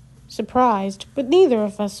surprised, but neither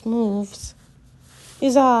of us moves.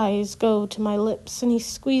 His eyes go to my lips, and he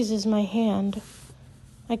squeezes my hand.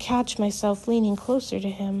 I catch myself leaning closer to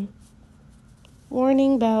him.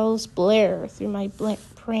 Warning bells blare through my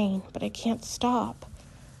brain, but I can't stop.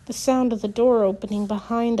 The sound of the door opening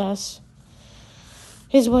behind us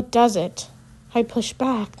is what does it. I push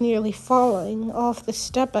back, nearly falling off the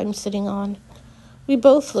step I'm sitting on. We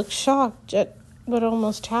both look shocked at what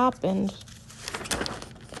almost happened.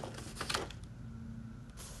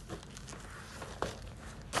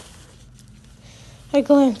 I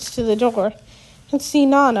glance to the door and see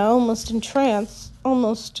Nana almost in trance,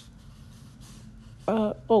 alarm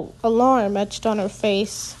etched on her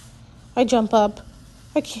face. I jump up.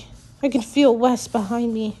 I can feel Wes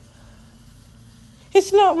behind me.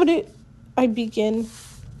 It's not what it... I begin,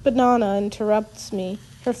 but Nana interrupts me,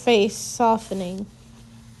 her face softening.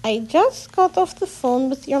 I just got off the phone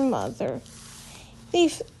with your mother.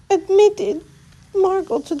 They've admitted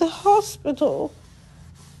Margot to the hospital.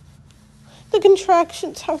 The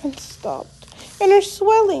contractions haven't stopped, and her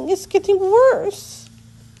swelling is getting worse.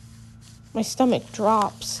 My stomach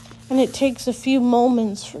drops, and it takes a few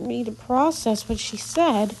moments for me to process what she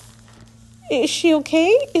said. Is she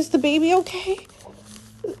okay? Is the baby okay?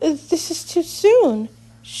 This is too soon.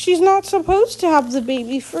 She's not supposed to have the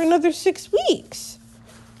baby for another 6 weeks.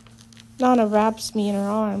 Nana wraps me in her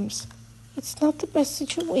arms. It's not the best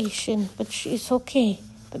situation, but she's okay.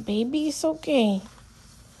 The baby is okay.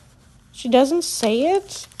 She doesn't say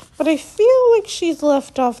it, but I feel like she's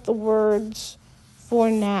left off the words, for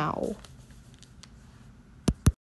now.